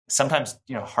sometimes,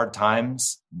 hard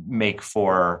times make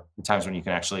for the times when you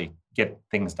can actually get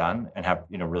things done and have,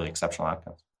 really exceptional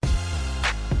outcomes.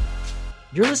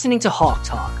 You're listening to Hawk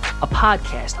Talk, a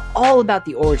podcast all about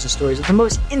the origin stories of the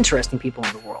most interesting people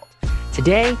in the world.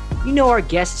 Today, our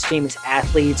guest is famous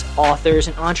athletes, authors,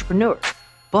 and entrepreneurs.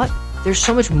 But there's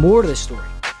so much more to the story.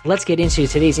 Let's get into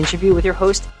today's interview with your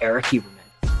host, Eric Huberman.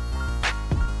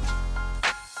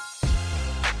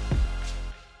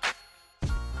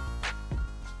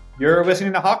 You're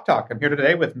listening to Hawk Talk. I'm here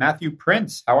today with Matthew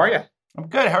Prince. How are you? I'm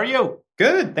good. How are you?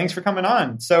 Good. Thanks for coming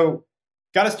on. So,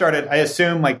 got to start it. I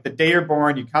assume like the day you're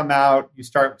born, you come out, you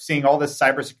start seeing all this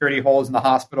cybersecurity holes in the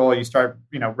hospital. You start,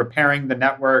 repairing the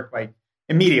network like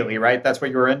immediately, right? That's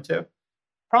what you were into?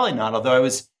 Probably not. Although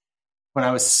when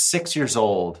I was 6 years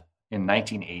old in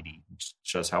 1980, which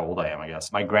shows how old I am, I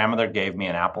guess, my grandmother gave me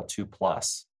an Apple II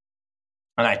Plus,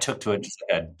 and I took to it just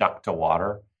like a duck to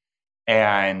water.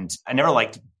 And I never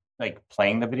liked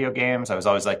playing the video games. I was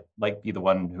always like be the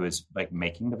one who is like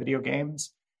making the video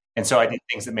games. And so I did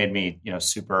things that made me,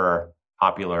 super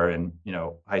popular in,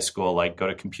 high school, like go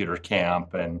to computer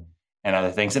camp and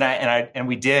other things. And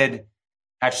we did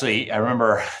actually, I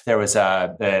remember there was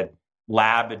the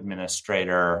lab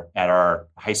administrator at our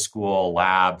high school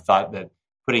lab thought that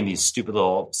putting these stupid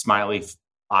little smiley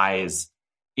eyes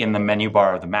in the menu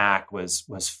bar of the Mac was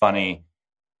funny.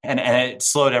 And it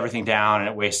slowed everything down and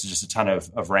it wasted just a ton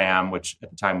of RAM, which at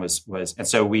the time was, and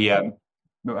so we, a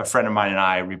friend of mine and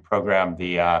I reprogrammed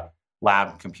the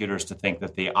lab computers to think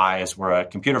that the eyes were a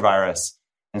computer virus.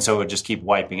 And so it would just keep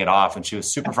wiping it off. And she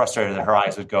was super frustrated that her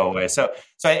eyes would go away. So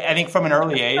I think from an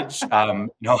early age,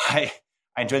 I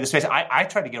enjoyed the space. I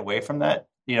tried to get away from that,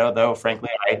 though, frankly,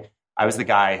 I was the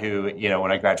guy who,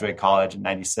 when I graduated college in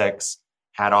 96,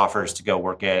 had offers to go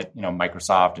work at,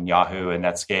 Microsoft and Yahoo and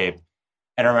Netscape.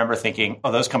 And I remember thinking,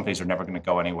 those companies are never going to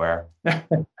go anywhere.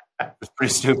 It was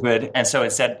pretty stupid. And so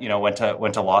instead, went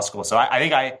to law school. So I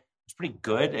think I was pretty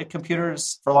good at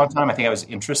computers for a long time. I think I was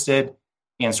interested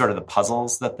in sort of the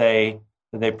puzzles that they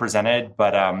presented,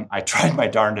 but I tried my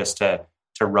darndest to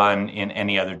run in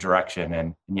any other direction,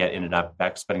 and yet ended up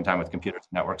back spending time with computers,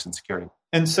 networks, and security.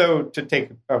 And so to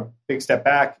take a big step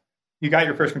back, you got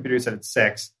your first computer, you said at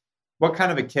 6. What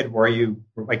kind of a kid were you,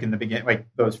 like in the beginning, like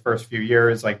those first few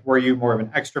years? Like, were you more of an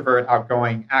extrovert,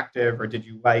 outgoing, active, or did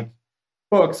you like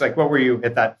books? Like, what were you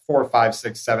at that 4, 5,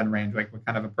 6, 7 range? Like, what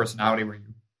kind of a personality were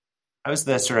you? I was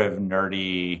the sort of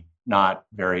nerdy, not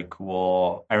very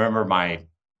cool. I remember my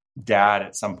dad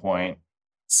at some point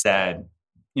said,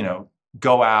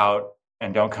 go out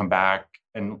and don't come back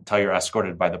until you're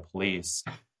escorted by the police.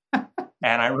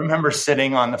 And I remember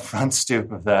sitting on the front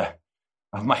stoop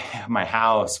of my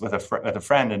house with a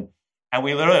friend, and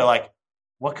we literally like,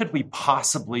 what could we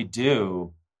possibly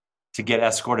do to get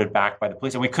escorted back by the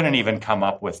police? And we couldn't even come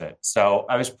up with it. So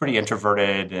I was pretty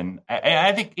introverted, and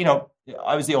I think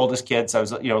I was the oldest kid, so I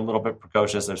was a little bit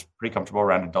precocious. I was pretty comfortable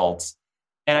around adults,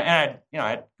 and I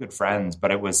had good friends,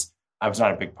 but I was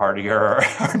not a big partier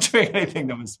or doing anything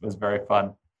that was very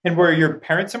fun. And were your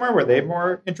parents similar? Were they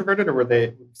more introverted, or were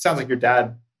they? Sounds like your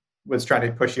dad was trying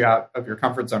to push you out of your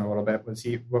comfort zone a little bit.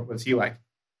 What was he like?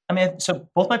 I mean, so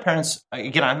both my parents,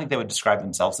 again, I don't think they would describe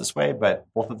themselves this way, but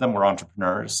both of them were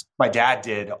entrepreneurs. My dad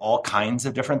did all kinds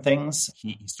of different things.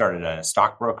 He started a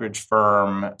stock brokerage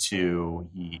firm.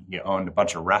 He owned a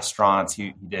bunch of restaurants.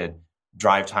 He did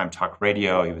drive time talk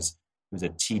radio. He was a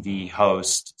TV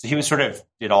host. So he was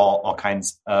did all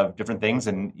kinds of different things.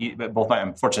 And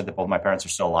I'm fortunate that both my parents are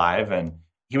still alive. And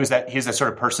he's that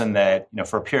sort of person that,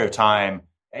 for a period of time,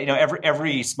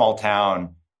 every small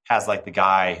town has like the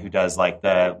guy who does like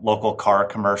the local car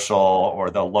commercial, or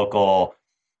the local,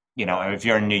 if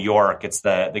you're in New York, it's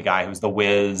the guy who's the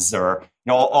Whiz, or,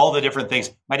 all the different things.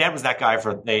 My dad was that guy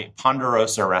for the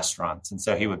Ponderosa restaurants. And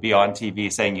so he would be on TV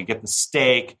saying, you get the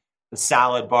steak, the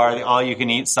salad bar, the all you can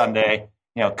eat Sunday,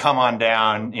 come on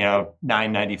down,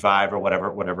 $9.95 or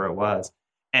whatever it was.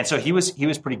 And so he was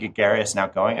pretty gregarious and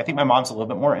outgoing. I think my mom's a little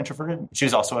bit more introverted. She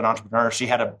was also an entrepreneur. She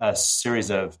had a series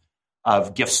of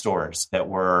gift stores that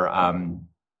were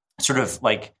sort of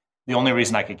like the only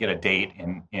reason I could get a date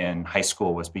in high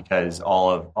school was because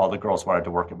all the girls wanted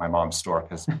to work at my mom's store,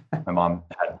 because my mom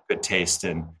had good taste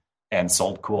and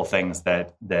sold cool things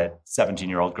that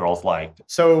 17-year-old girls liked.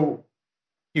 So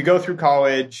you go through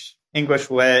college,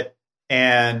 English lit.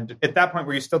 And at that point,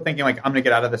 were you still thinking like, I'm going to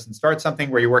get out of this and start something?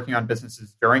 Were you working on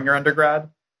businesses during your undergrad,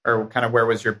 or kind of where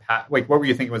was your path? Like, what were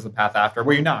you thinking was the path after?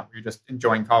 Were you not? Were you just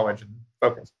enjoying college and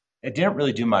focused? I didn't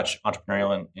really do much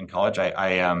entrepreneurial in college.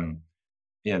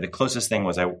 The closest thing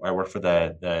was I worked for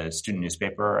the student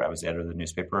newspaper. I was the editor of the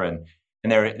newspaper, and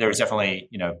there was definitely,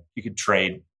 you could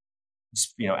trade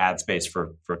ad space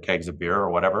for kegs of beer or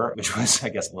whatever, which was, I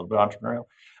guess, a little bit entrepreneurial.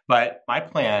 But my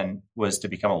plan was to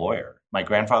become a lawyer. My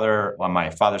grandfather on my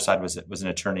father's side was an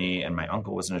attorney, and my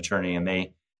uncle was an attorney, and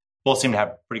they both seemed to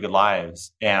have pretty good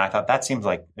lives. And I thought that seems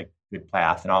like a good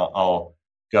path, and I'll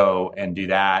go and do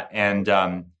that. And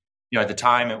at the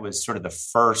time, it was sort of it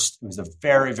was the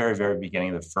very, very, very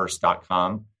beginning of the first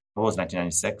 .com. It was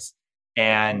 1996,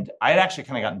 and I had actually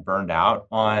kind of gotten burned out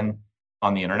on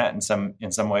the internet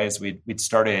in some ways. We'd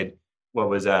started what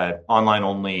was an online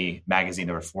only magazine.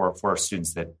 There were four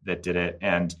students that did it.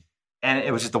 And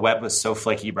it was just, the web was so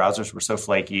flaky. Browsers were so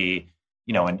flaky,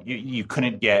 and you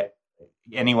couldn't get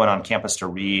anyone on campus to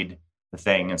read the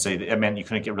thing. And so it meant you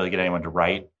couldn't really get anyone to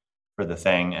write for the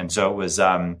thing. And so it was,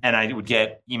 and I would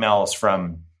get emails I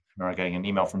remember getting an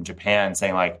email from Japan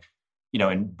saying like,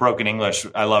 in broken English,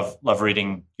 I love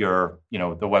reading your, the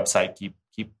website, keep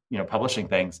publishing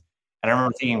things. And I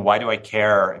remember thinking, why do I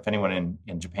care if anyone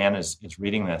in Japan is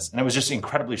reading this? And it was just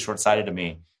incredibly short-sighted to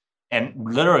me. And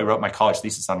literally wrote my college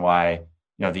thesis on why,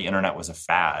 the internet was a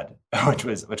fad,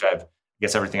 which I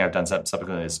guess everything I've done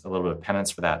subsequently is a little bit of penance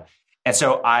for that. And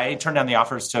so I turned down the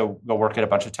offers to go work at a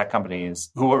bunch of tech companies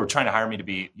who were trying to hire me to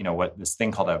be, what this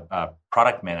thing called a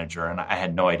product manager. And I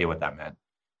had no idea what that meant.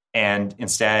 And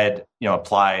instead,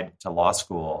 applied to law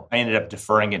school. I ended up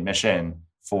deferring admission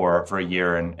for a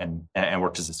year and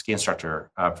worked as a ski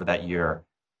instructor for that year.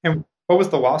 And what was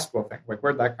the law school thing? Like,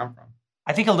 where'd that come from?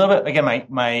 I think a little bit, again,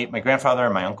 my grandfather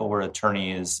and my uncle were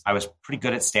attorneys. I was pretty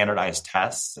good at standardized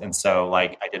tests. And so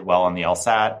like I did well on the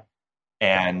LSAT.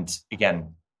 And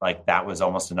again, like that was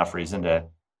almost enough reason to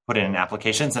put in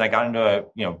applications. And I got into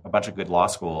a bunch of good law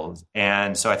schools.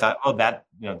 And so I thought, that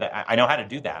I know how to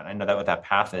do that. I know what that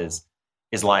path is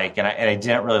like. And I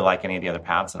didn't really like any of the other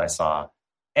paths that I saw.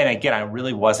 And again, I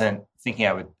really wasn't thinking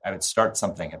I would start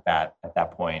something at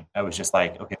that point. I was just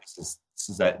like, okay, this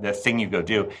is the thing you go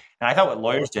do. And I thought what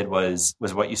lawyers did was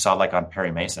what you saw like on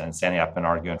Perry Mason, standing up and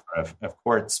arguing in front of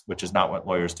courts, which is not what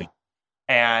lawyers do.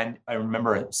 And I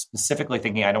remember specifically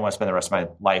thinking, I don't want to spend the rest of my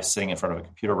life sitting in front of a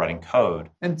computer writing code.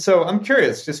 And so I'm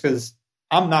curious, just because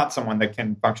I'm not someone that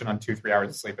can function on 2-3 hours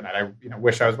of sleep a night. I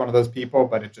wish I was one of those people,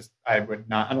 but I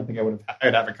don't think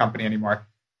I'd have a company anymore.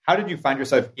 How did you find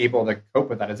yourself able to cope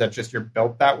with that? Is that just you're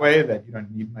built that way, that you don't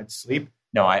need much sleep?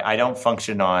 No, I don't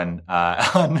function on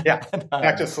not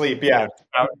just sleep. Yeah,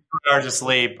 hours of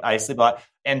sleep. I sleep a lot,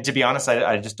 and to be honest,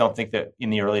 I just don't think that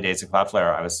in the early days of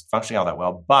Cloudflare I was functioning all that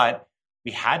well. But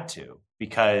we had to,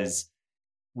 because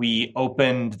we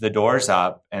opened the doors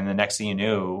up, and the next thing you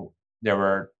knew, there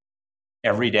were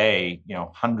every day,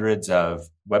 hundreds of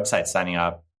websites signing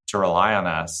up to rely on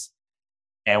us,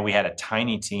 and we had a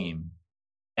tiny team.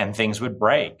 And things would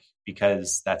break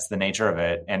because that's the nature of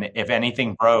it. And if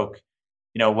anything broke,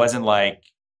 it wasn't like,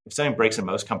 if something breaks in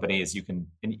most companies, you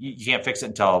can't fix it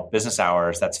until business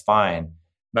hours. That's fine.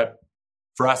 But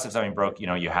for us, if something broke,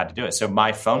 you had to do it. So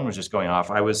my phone was just going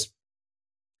off. I was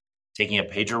taking a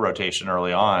pager rotation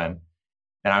early on,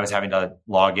 and I was having to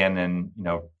log in and,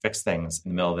 fix things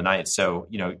in the middle of the night. So,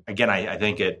 again, I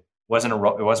think it wasn't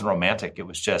romantic. It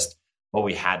was just what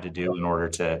we had to do in order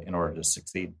to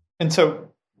succeed. And so,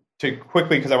 to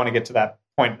quickly, because I want to get to that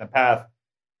point in the path,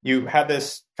 you had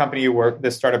this company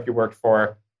this startup you worked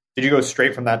for. Did you go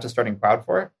straight from that to starting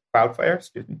Cloudflare?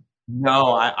 Excuse me.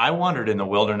 No, I wandered in the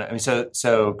wilderness. I mean,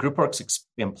 so GroupWorks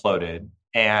imploded,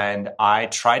 and I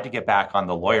tried to get back on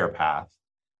the lawyer path,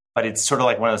 but it's sort of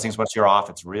like one of those things. Once you're off,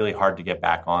 it's really hard to get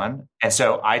back on. And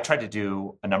so I tried to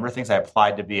do a number of things. I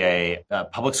applied to be a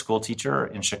public school teacher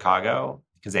in Chicago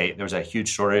because there was a huge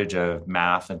shortage of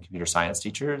math and computer science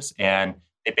teachers, and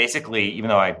they basically, even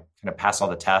though I kind of passed all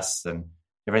the tests and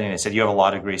everything, they said, you have a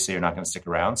law degree, so you're not going to stick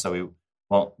around. So we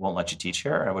won't let you teach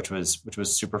here, which was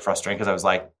super frustrating, because I was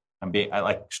like,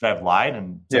 should I have lied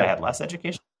and said I had less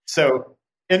education? So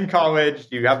in college,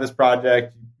 you have this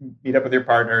project, you meet up with your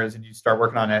partners and you start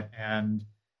working on it. And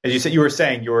as you said, you were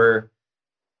saying you were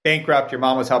bankrupt. Your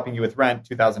mom was helping you with rent,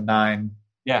 2009.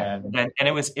 Yeah. And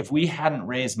it was, if we hadn't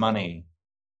raised money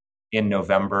in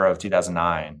November of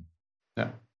 2009,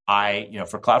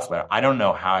 for Cloudflare, I don't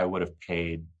know how I would have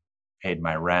paid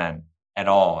my rent at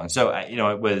all. And so,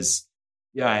 it was,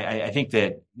 I think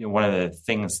that one of the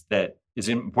things that is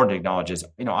important to acknowledge is,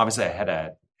 obviously I had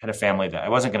a family that I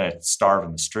wasn't going to starve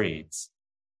in the streets.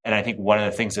 And I think one of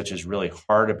the things which is really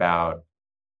hard about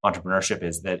entrepreneurship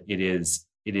is that it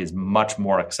is much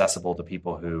more accessible to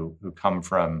people who come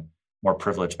from more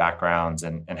privileged backgrounds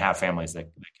and have families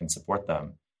that can support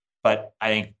them. But I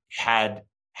think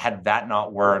had that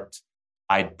not worked,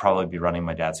 I'd probably be running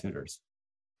my dad's Hooters.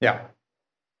 Yeah.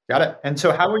 Got it. And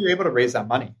so how were you able to raise that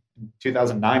money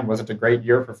 2009 wasn't a great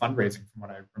year for fundraising from what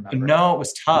I remember. No, it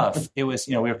was tough. It was,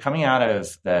 we were coming out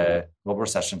of the global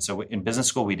recession. So in business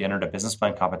school, we'd entered a business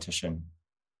plan competition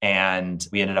and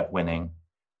we ended up winning.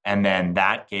 And then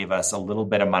that gave us a little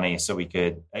bit of money so we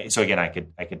could, so again, I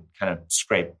could kind of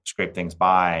scrape things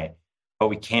by, but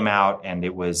we came out and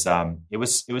it was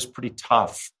pretty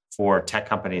tough for tech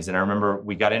companies. And I remember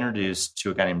we got introduced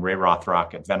to a guy named Ray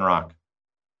Rothrock at Venrock,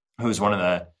 who was one of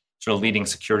the sort of leading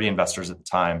security investors at the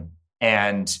time.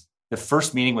 And the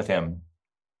first meeting with him,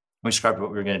 we described what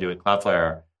we were going to do at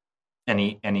Cloudflare. And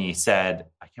he said,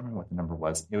 I can't remember what the number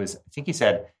was. I think he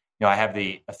said, I have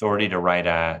the authority to write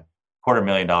a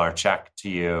 $250,000 check to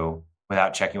you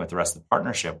without checking with the rest of the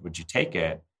partnership. Would you take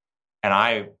it? And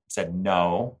I said,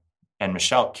 no. And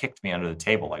Michelle kicked me under the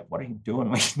table. Like, what are you doing?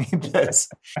 We need this.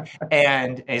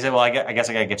 and he said, well, I guess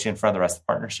I got to get you in front of the rest of the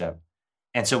partnership.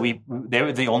 And so they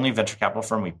were the only venture capital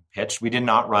firm we pitched. We did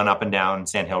not run up and down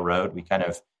Sand Hill Road. We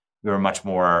were much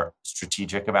more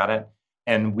strategic about it.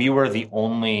 And we were the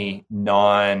only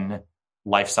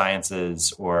non-life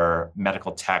sciences or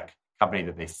medical tech company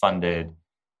that they funded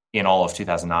in all of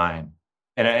 2009.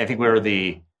 And I think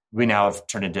we now have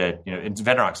turned into,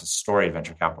 Venrock's a storied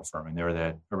venture capital firm. And they were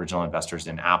the original investors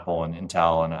in Apple and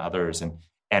Intel and others.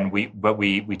 And we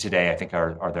today, I think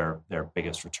are their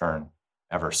biggest return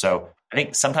ever. So I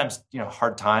think sometimes,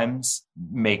 hard times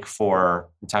make for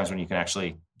the times when you can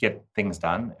actually get things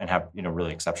done and have,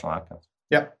 really exceptional outcomes.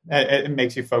 Yeah. It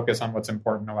makes you focus on what's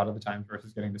important a lot of the times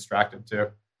versus getting distracted too.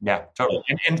 Yeah, totally.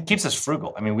 And it keeps us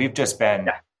frugal. I mean, we've just been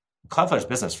Cloudflare's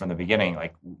business from the beginning.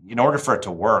 Like, in order for it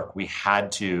to work, we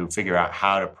had to figure out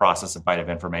how to process a byte of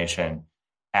information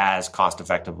as cost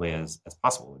effectively as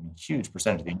possible. I mean, a huge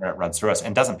percentage of the internet runs through us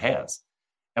and doesn't pay us.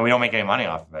 And we don't make any money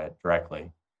off of it directly.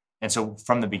 And so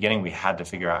from the beginning, we had to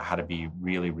figure out how to be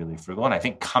really, really frugal. And I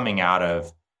think coming out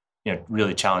of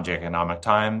really challenging economic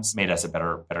times made us a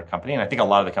better company. And I think a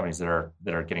lot of the companies that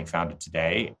are getting founded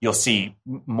today, you'll see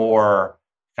more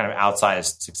kind of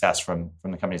outsized success from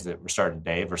the companies that were started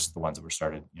today versus the ones that were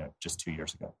started just 2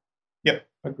 years ago. Yep,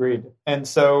 agreed. And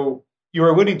so you were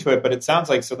alluding to it, but it sounds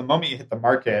like, so the moment you hit the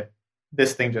market,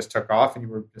 this thing just took off and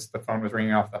the phone was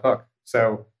ringing off the hook.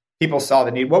 So people saw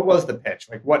the need. What was the pitch?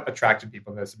 Like, what attracted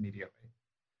people to this immediately?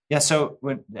 Yeah, so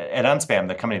at Unspam,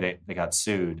 the company that got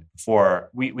sued for,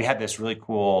 we had this really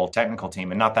cool technical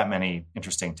team and not that many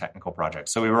interesting technical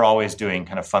projects. So we were always doing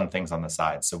kind of fun things on the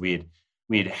side. So we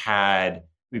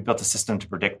built a system to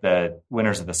predict the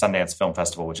winners of the Sundance Film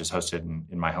Festival, which is hosted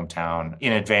in my hometown,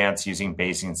 in advance using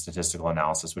Bayesian statistical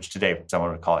analysis, which today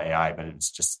someone would call AI, but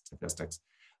it's just statistics.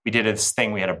 We did this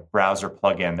thing. We had a browser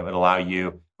plugin that would allow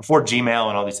you, before Gmail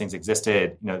and all these things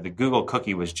existed, the Google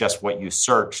cookie was just what you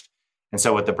searched. And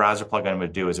so what the browser plugin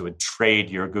would do is it would trade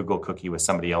your Google cookie with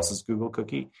somebody else's Google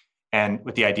cookie. And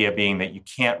with the idea being that you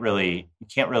can't really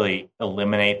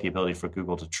eliminate the ability for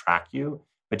Google to track you,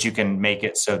 but you can make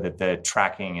it so that the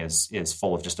tracking is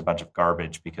full of just a bunch of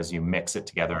garbage because you mix it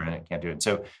together and it can't do it.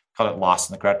 So we called it Lost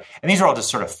in the Crowd. And these are all just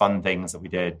sort of fun things that we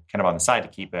did kind of on the side to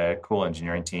keep a cool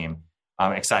engineering team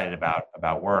excited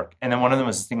about work. And then one of them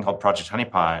was this thing called Project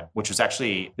Honeypot, which was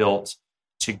actually built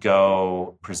to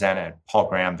go present at Paul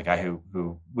Graham, the guy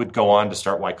who would go on to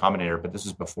start Y Combinator, but this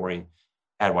was before he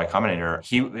had Y Combinator.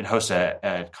 He would host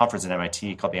a conference at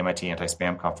MIT called the MIT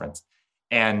Anti-Spam Conference.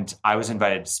 And I was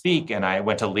invited to speak, and I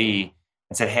went to Lee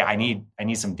and said, hey, I need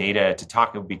some data to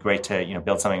talk. It would be great to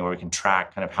build something where we can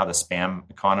track kind of how the spam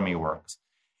economy works.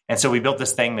 And so we built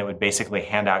this thing that would basically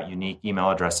hand out unique email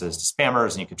addresses to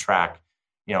spammers, and you could track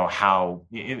how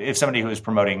if somebody who was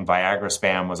promoting Viagra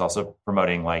spam was also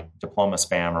promoting like diploma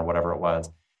spam or whatever it was.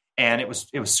 And it was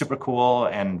super cool.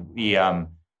 And we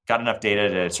got enough data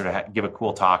to sort of give a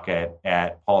cool talk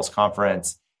at Paul's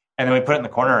conference. And then we put it in the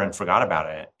corner and forgot about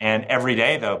it. And every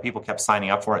day, though, people kept signing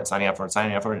up for it. And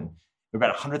there were about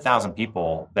 100,000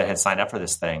 people that had signed up for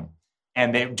this thing.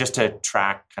 And they just to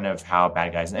track kind of how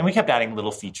bad guys. And we kept adding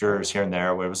little features here and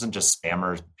there where it wasn't just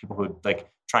spammers, people who would like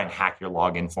try and hack your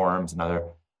login forms and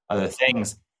other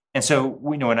things. And so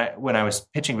when I was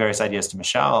pitching various ideas to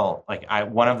Michelle,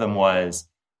 one of them was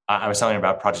I was telling her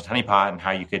about Project Honeypot and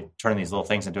how you could turn these little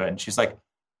things into it. And she's like,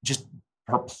 just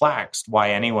perplexed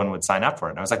why anyone would sign up for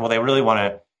it. And I was like, well, they really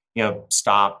want to,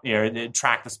 stop,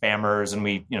 track the spammers. And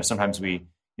we, sometimes we,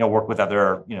 work with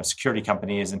other, security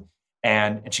companies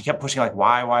and she kept pushing like,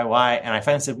 why? And I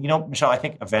finally said, Michelle, I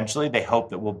think eventually they hope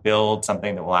that we'll build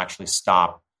something that will actually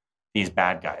stop these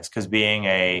bad guys. Because being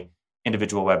a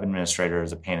individual web administrator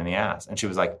is a pain in the ass. And she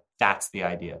was like, that's the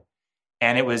idea.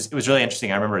 And it was really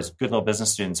interesting. I remember as good little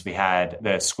business students,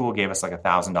 the school gave us like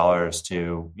 $1,000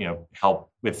 to,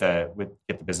 help with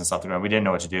get the business off the ground. We didn't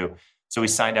know what to do. So we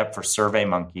signed up for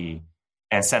SurveyMonkey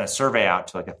and sent a survey out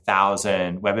to like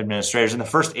 1,000 web administrators. And the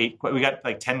first 8, we got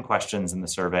like 10 questions in the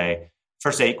survey.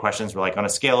 First 8 questions were like, on a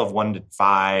scale of 1 to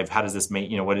 5, how does this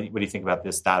make, what do you think about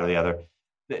this, that, or the other?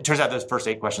 It turns out those first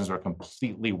 8 questions were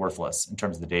completely worthless in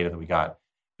terms of the data that we got.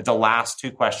 But the last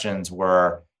 2 questions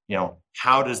were,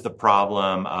 how does the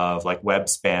problem of like web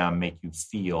spam make you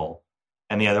feel?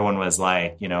 And the other one was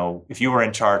like, if you were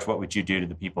in charge, what would you do to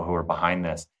the people who are behind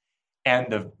this?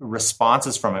 And the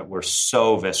responses from it were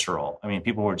so visceral. I mean,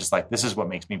 people were just like, this is what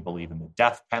makes me believe in the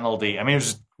death penalty. I mean,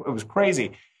 it was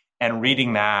crazy. And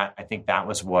reading that, I think that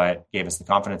was what gave us the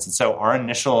confidence. And so our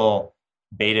initial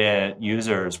beta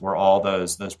users were all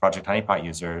those Project Honeypot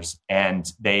users.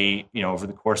 And they, over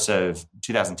the course of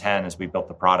 2010, as we built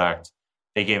the product,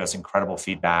 they gave us incredible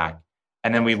feedback.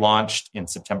 And then we launched on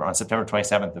September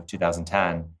 27th of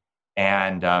 2010.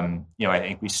 And, I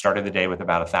think we started the day with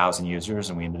about 1,000 users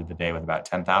and we ended the day with about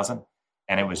 10,000.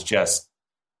 And it was just,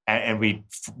 and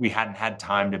we hadn't had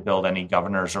time to build any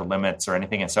governors or limits or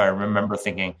anything. And so I remember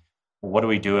thinking, well, what do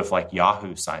we do if like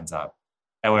Yahoo signs up?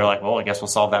 And we were like, well, I guess we'll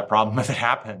solve that problem if it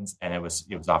happens. And it was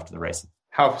off to the races.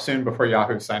 How soon before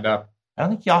Yahoo signed up? I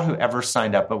don't think Yahoo ever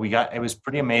signed up, but it was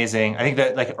pretty amazing. I think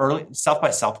that like early South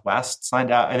by Southwest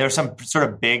signed up. And there were some sort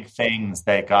of big things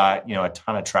that got, a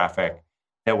ton of traffic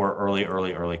that were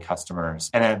early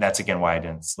customers. And that's again why I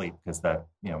didn't sleep, because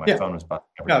my phone was buzzing.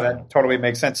 No, that totally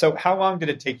makes sense. So how long did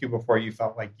it take you before you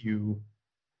felt like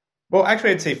well,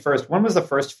 actually I'd say first, when was the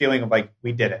first feeling of like,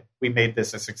 we did it, we made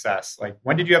this a success? Like,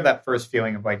 when did you have that first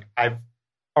feeling of like, I've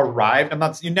arrived?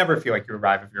 You never feel like you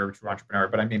arrive if you're a true entrepreneur,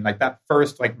 but I mean like that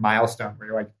first like milestone where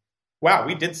you're like, wow,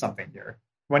 we did something here.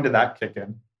 When did that kick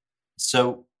in?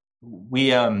 So we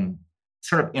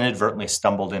sort of inadvertently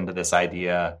stumbled into this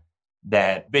idea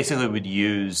that basically would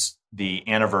use the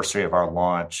anniversary of our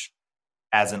launch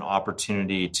as an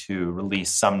opportunity to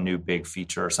release some new big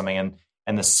feature or something.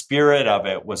 And the spirit of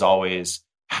it was always,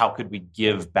 how could we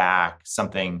give back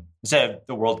something? Instead of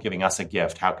the world giving us a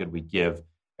gift, how could we give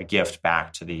a gift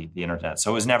back to the internet? So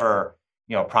it was never,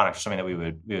 a product or something that we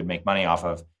would make money off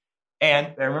of.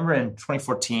 And I remember in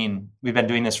 2014, we've been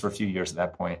doing this for a few years at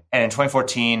that point. And in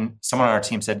 2014, someone on our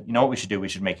team said, what we should do? We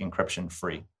should make encryption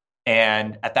free.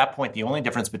 And at that point, the only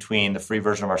difference between the free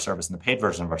version of our service and the paid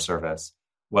version of our service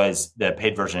was the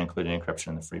paid version included encryption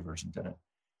and the free version didn't.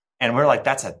 And we're like,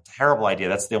 that's a terrible idea.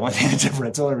 That's the only thing that's different.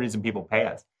 It's the only reason people pay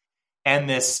us. And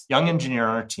this young engineer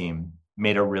on our team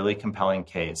made a really compelling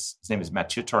case. His name is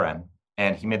Mathieu Torren.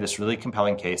 And he made this really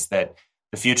compelling case that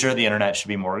the future of the internet should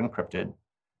be more encrypted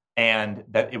and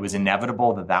that it was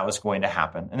inevitable that was going to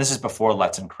happen. And this is before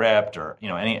Let's Encrypt or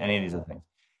any of these other things.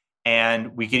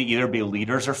 And we could either be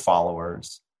leaders or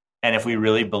followers. And if we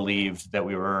really believed that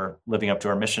we were living up to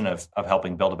our mission of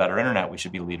helping build a better internet, we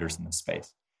should be leaders in this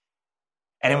space.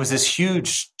 And it was this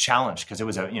huge challenge because it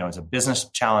was a business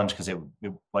challenge because it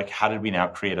like, how did we now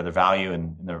create other value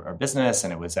in our business?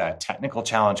 And it was a technical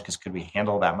challenge because could we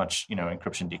handle that much,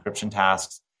 encryption, decryption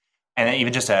tasks? And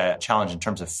even just a challenge in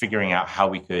terms of figuring out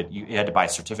how you had to buy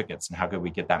certificates and how could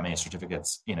we get that many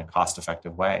certificates in a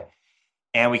cost-effective way?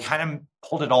 And we kind of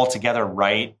pulled it all together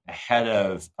right ahead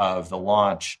of the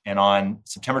launch. And on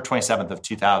September 27th of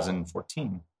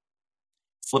 2014,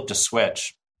 flipped a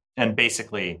switch. And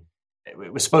basically,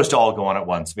 it was supposed to all go on at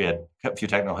once. We had a few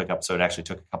technical hiccups, so it actually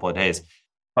took a couple of days.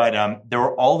 But there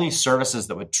were all these services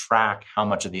that would track how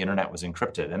much of the internet was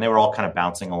encrypted. And they were all kind of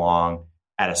bouncing along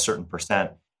at a certain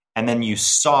percent. And then you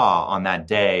saw on that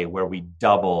day where we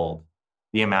doubled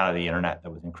the amount of the internet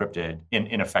that was encrypted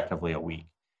in effectively a week.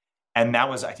 And that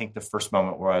was, I think, the first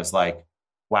moment where I was like,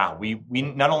 wow, we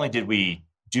not only did we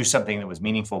do something that was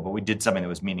meaningful, but we did something that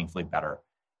was meaningfully better.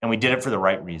 And we did it for the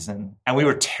right reason. And we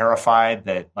were terrified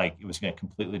that like it was going to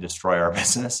completely destroy our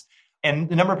business. And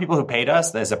the number of people who paid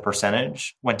us as a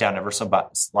percentage went down ever so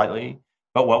slightly.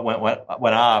 But what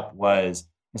went up was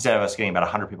instead of us getting about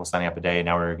 100 people signing up a day,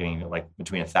 now we were getting like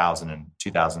between 1,000 and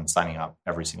 2,000 signing up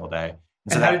every single day.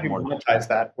 And so how did you monetize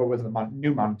that? What was the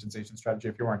new monetization strategy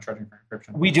if you weren't charging for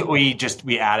encryption?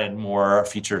 We added more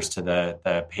features to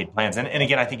the paid plans. And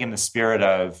again, I think in the spirit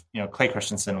of, Clay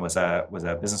Christensen was a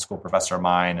business school professor of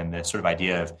mine. And the sort of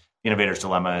idea of the innovator's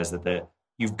dilemma is that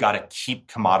you've got to keep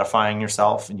commodifying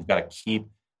yourself and you've got to keep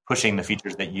pushing the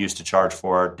features that you used to charge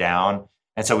for down.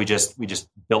 And so we just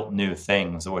built new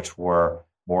things which were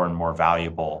more and more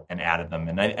valuable and added them.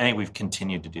 And I think we've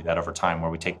continued to do that over time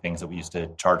where we take things that we used to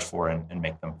charge for and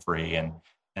make them free and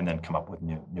then come up with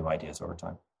new ideas over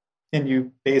time. And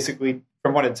you basically,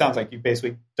 from what it sounds like, you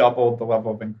basically doubled the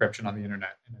level of encryption on the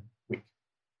internet in a week.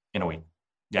 In a week.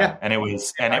 Yeah. And it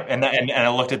was, and I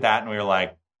looked at that and we were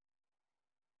like,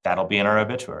 that'll be in our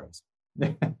obituaries.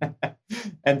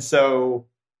 And so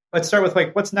let's start with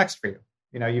like, what's next for you?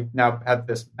 You've now had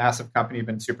this massive company, you've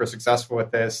been super successful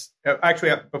with this.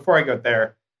 Actually, before I go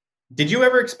there, did you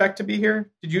ever expect to be here?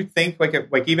 Did you think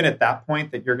like even at that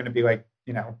point that you're going to be like,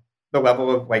 the level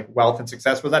of like wealth and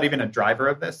success? Was that even a driver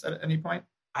of this at any point?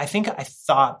 I think I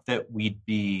thought that we'd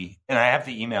be, and I have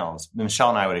the emails Michelle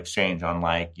and I would exchange on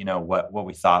like, what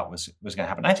we thought was going to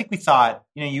happen. I think we thought,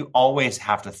 you always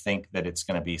have to think that it's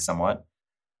going to be somewhat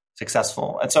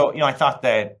successful. And so,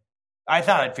 I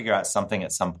thought I'd figure out something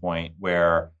at some point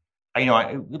where,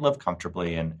 I would live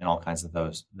comfortably and all kinds of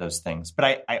those things.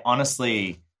 But I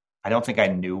honestly, I don't think I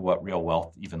knew what real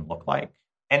wealth even looked like.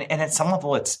 And at some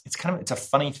level, it's a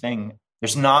funny thing.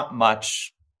 There's not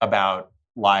much about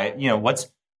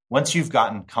once you've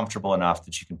gotten comfortable enough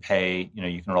that you can pay,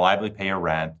 you can reliably pay your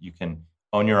rent, you can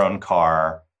own your own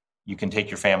car, you can take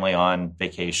your family on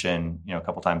vacation, a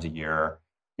couple times a year.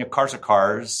 Cars are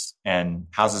cars and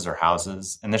houses are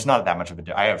houses, and there's not that much of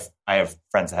a. I have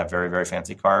friends that have very, very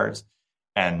fancy cars,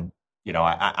 and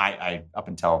I up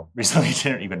until recently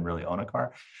didn't even really own a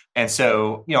car, and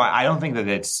so I don't think that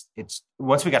it's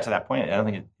once we got to that point, I don't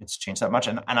think it's changed that much,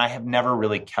 and I have never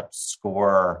really kept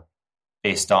score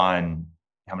based on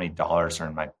how many dollars are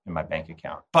in my bank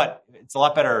account. But it's a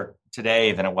lot better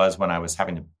today than it was when I was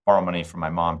having to borrow money from my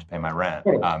mom to pay my rent.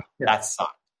 That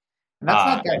sucked. And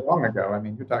that's not that long ago. I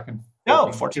mean, you're talking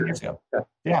 14 years ago.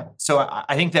 Yeah. So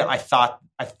I think that I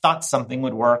thought something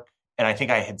would work, and I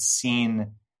think I had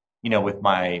seen, with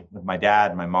my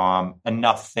dad and my mom,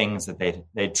 enough things that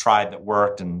they tried that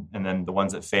worked, and then the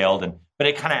ones that failed, but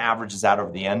it kind of averages out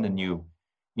over the end, and you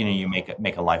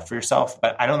make a life for yourself.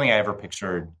 But I don't think I ever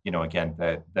pictured, again,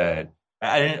 I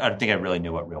don't think I really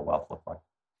knew what real wealth looked like.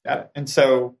 Got it. And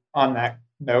so on that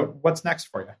note, what's next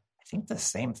for you? I think the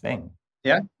same thing.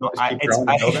 Yeah.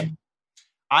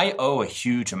 I owe a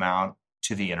huge amount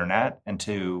to the internet and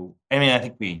I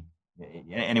think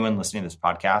anyone listening to this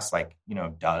podcast,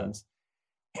 does.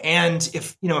 And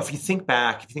if you think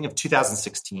back, if you think of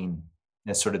 2016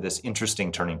 as sort of this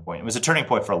interesting turning point, it was a turning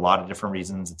point for a lot of different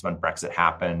reasons. It's when Brexit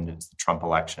happened. It was the Trump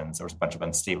elections. There was a bunch of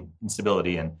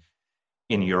instability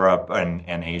in Europe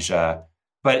and Asia.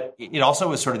 But it also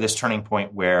was sort of this turning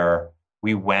point where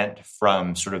we went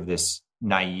from sort of this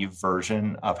naive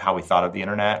version of how we thought of the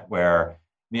internet,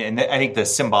 and I think the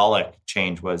symbolic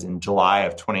change was in July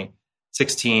of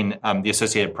 2016, the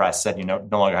Associated Press said you no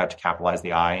longer have to capitalize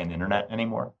the I in internet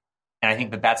anymore. And I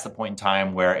think that's the point in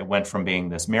time where it went from being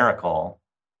this miracle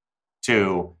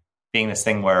to being this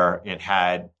thing where it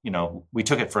had, we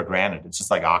took it for granted. It's just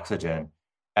like oxygen.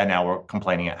 And now we're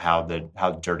complaining at how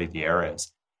dirty the air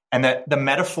is. And the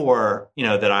metaphor,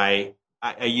 that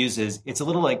I use is it's a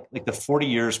little like the 40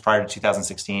 years prior to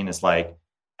 2016 is like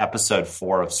episode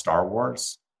 4 of Star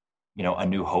Wars, A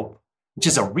New Hope, which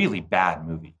is a really bad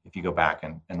movie if you go back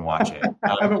and watch it.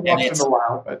 I haven't watched it in a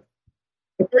while, but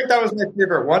I think that was my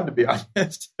favorite one, to be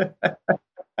honest.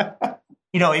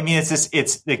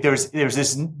 It's like there's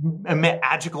this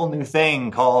magical new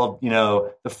thing called,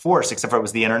 the Force, except for it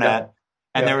was the internet. Yeah.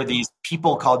 And there were these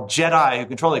people called Jedi who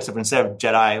controlled it, except for instead of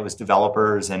Jedi, it was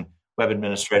developers and web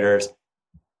administrators.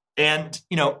 And,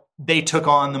 they took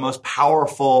on the most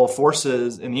powerful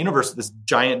forces in the universe, this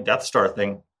giant Death Star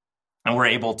thing, and were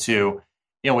able to,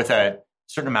 with a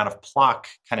certain amount of pluck,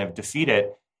 kind of defeat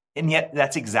it. And yet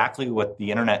that's exactly what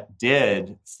the internet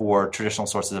did for traditional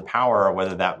sources of power,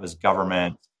 whether that was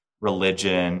government,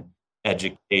 religion,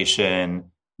 education,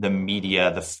 the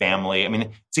media, the family. I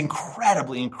mean, it's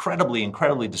incredibly, incredibly,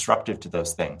 incredibly disruptive to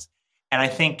those things. And I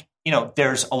think,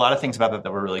 there's a lot of things about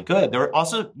that were really good. There were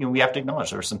also, we have to acknowledge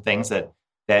there were some things that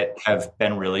have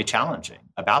been really challenging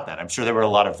about that. I'm sure there were a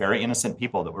lot of very innocent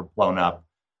people that were blown up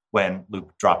when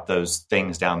Luke dropped those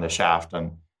things down the shaft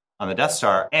on the Death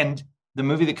Star. And the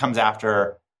movie that comes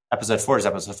after episode 4 is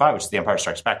episode 5, which is The Empire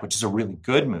Strikes Back, which is a really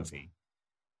good movie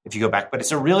if you go back, but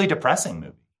it's a really depressing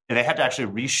movie. And they had to actually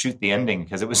reshoot the ending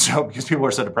because people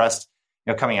were so depressed,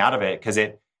 coming out of it, because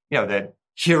the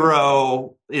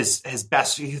hero is his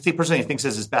best, the person he thinks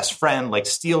is his best friend, like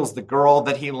steals the girl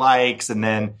that he likes, and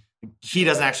then he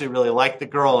doesn't actually really like the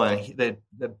girl, and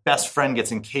the best friend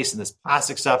gets encased in this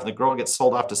plastic stuff, and the girl gets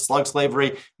sold off to slug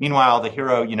slavery. Meanwhile, the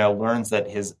hero, learns that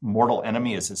his mortal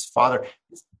enemy is his father.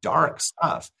 It's dark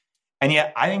stuff. And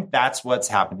yet I think that's what's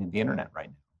happening to the internet right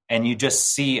now. And you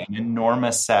just see an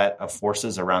enormous set of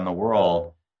forces around the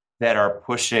world that are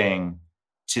pushing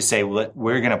to say, well,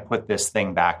 we're going to put this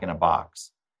thing back in a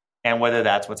box. And whether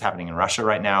that's what's happening in Russia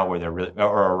right now, where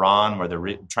or Iran, where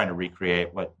they're trying to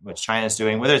recreate what China's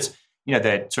doing, whether it's,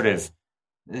 that sort of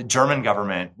the German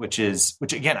government, which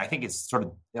again, I think is sort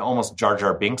of almost Jar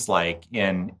Jar Binks like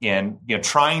in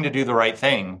trying to do the right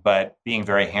thing, but being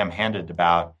very ham-handed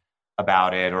about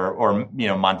it, or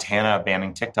Montana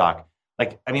banning TikTok.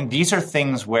 These are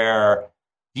things where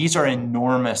these are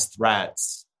enormous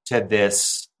threats to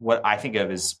this, what I think of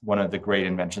as one of the great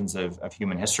inventions of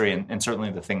human history, and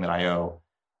certainly the thing that I owe,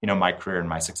 my career and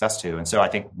my success to. And so I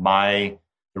think the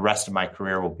rest of my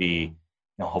career will be,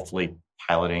 hopefully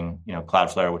piloting,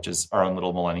 Cloudflare, which is our own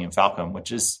little Millennium Falcon,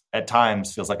 which is at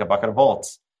times feels like a bucket of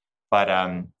bolts.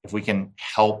 But if we can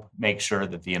help make sure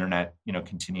that the internet,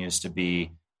 continues to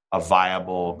be a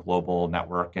viable global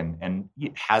network and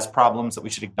it has problems that we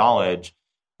should acknowledge,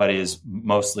 but is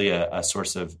mostly a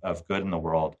source of good in the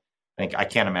world, I think I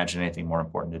can't imagine anything more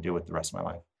important to do with the rest of my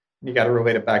life. You got to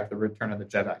relate it back to the Return of the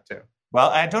Jedi too. Well,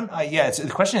 I don't.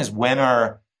 The question is when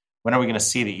are we going to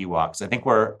see the Ewoks? I think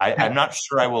I'm not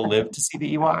sure I will live to see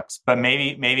the Ewoks, but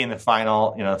maybe in the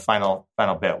final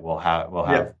bit we'll have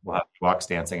Ewoks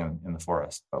dancing in the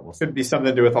forest. But we'll see. Could be something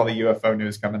to do with all the UFO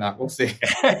news coming out. We'll see.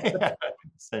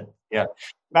 Yeah.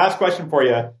 Last question for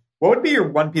you. What would be your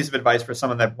one piece of advice for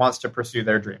someone that wants to pursue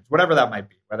their dreams, whatever that might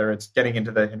be, whether it's getting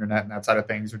into the internet and that side of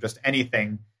things, or just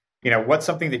anything? What's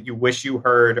something that you wish you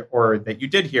heard or that you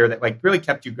did hear that really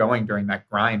kept you going during that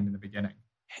grind in the beginning?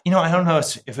 I don't know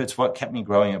if it's what kept me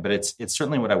growing, but it's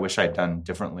certainly what I wish I'd done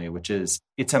differently, which is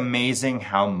it's amazing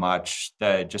how much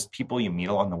the just people you meet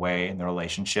along the way and the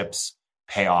relationships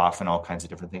pay off and all kinds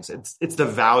of different things. It's the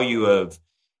value of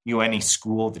any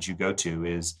school that you go to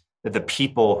is that the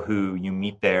people who you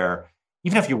meet there,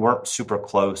 even if you weren't super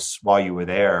close while you were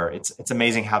there, it's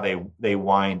amazing how they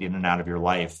wind in and out of your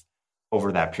life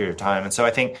over that period of time. And so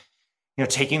I think,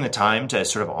 taking the time to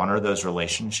sort of honor those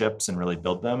relationships and really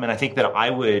build them. And I think that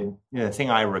the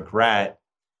thing I regret,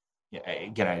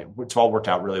 again, it's all worked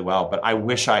out really well, but I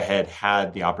wish I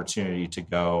had the opportunity to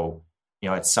go,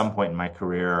 at some point in my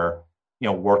career,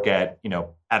 work at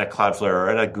a Cloudflare or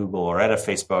at a Google or at a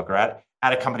Facebook or at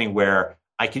a company where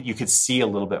you could see a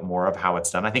little bit more of how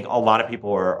it's done. I think a lot of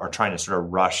people are trying to sort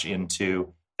of rush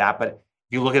into that. But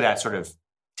if you look at that sort of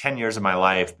 10 years of my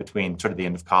life between sort of the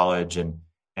end of college and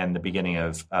the beginning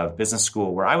of business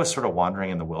school, where I was sort of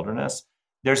wandering in the wilderness,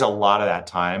 there's a lot of that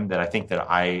time that I think that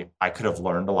I could have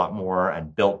learned a lot more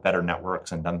and built better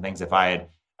networks and done things if I had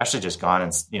actually just gone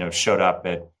and, showed up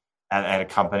at a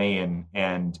company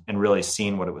and really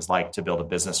seen what it was like to build a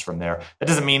business from there. That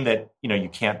doesn't mean that, you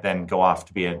can't then go off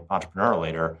to be an entrepreneur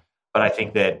later. But I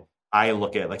think that I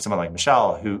look at someone like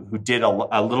Michelle, who did a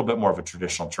little bit more of a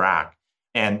traditional track.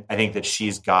 And I think that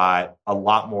she's got a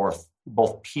lot more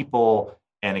both people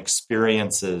and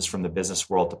experiences from the business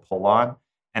world to pull on.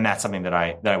 And that's something that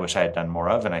I wish I had done more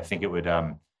of. And I think it would,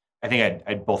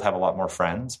 I'd both have a lot more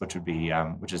friends, which would be,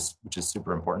 which is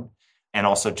super important. And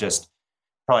also just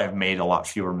probably have made a lot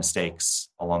fewer mistakes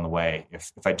along the way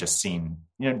if I'd just seen,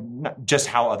 just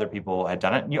how other people had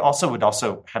done it. And you would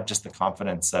also have just the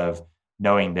confidence of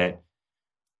knowing that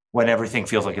when everything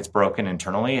feels like it's broken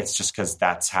internally, it's just because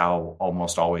that's how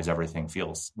almost always everything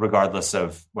feels, regardless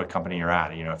of what company you're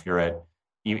at. If you're at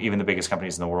even the biggest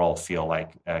companies in the world feel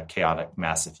like a chaotic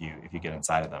mess if you get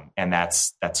inside of them. And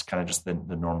that's kind of just the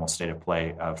normal state of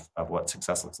play of what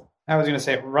success looks like. I was going to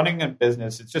say, running a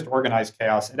business, it's just organized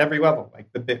chaos at every level.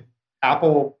 Like the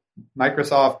Apple,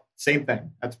 Microsoft, same thing.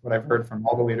 That's what I've heard from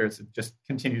all the leaders. It just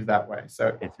continues that way.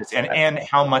 So and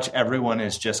how much everyone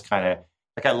is just kind of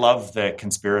I love the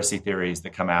conspiracy theories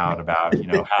that come out about,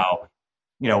 how,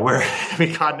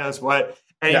 we're God knows what.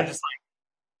 And you're just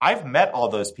I've met all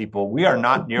those people. We are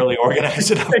not nearly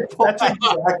organized enough. That's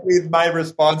exactly my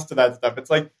response to that stuff. It's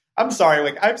I'm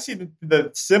sorry, I've seen the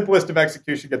simplest of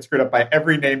execution get screwed up by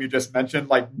every name you just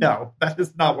mentioned. No, that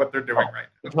is not what they're doing right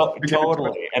now.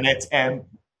 Totally.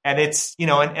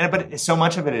 But so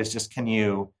much of it is just, can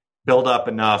you build up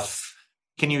enough?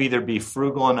 Can you either be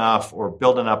frugal enough or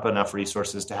build up enough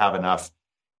resources to have enough,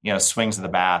 swings of the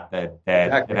bat that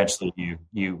exactly. Eventually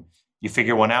you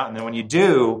figure one out. And then when you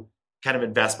do, kind of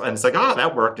invest, and it's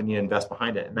that worked, and you invest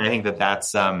behind it. And I think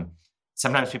that's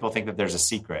sometimes people think that there's a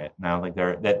secret. Now,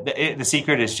 the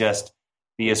secret is just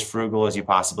be as frugal as you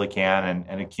possibly can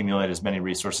and accumulate as many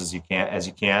resources as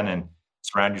you can, and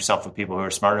surround yourself with people who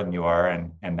are smarter than you are,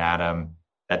 and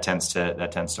that tends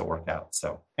to work out.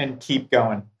 So and keep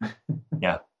going.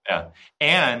 Yeah.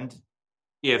 And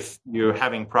if you're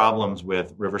having problems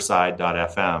with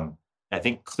Riverside.fm, I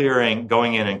think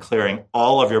going in and clearing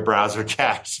all of your browser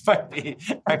cache might be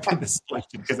the solution,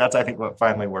 because that's, I think, what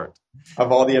finally worked.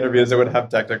 Of all the interviews that would have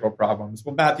technical problems.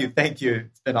 Well, Matthew, thank you.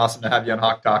 It's been awesome to have you on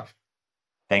Hawk Talk.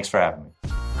 Thanks for having me.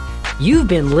 You've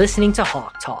been listening to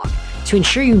Hawk Talk. To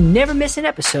ensure you never miss an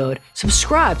episode,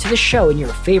 subscribe to the show in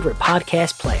your favorite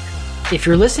podcast player. If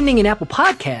you're listening in Apple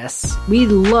Podcasts, we'd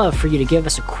love for you to give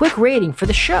us a quick rating for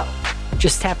the show.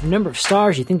 Just tap the number of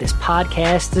stars you think this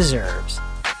podcast deserves.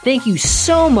 Thank you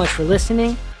so much for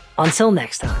listening. Until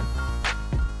next time.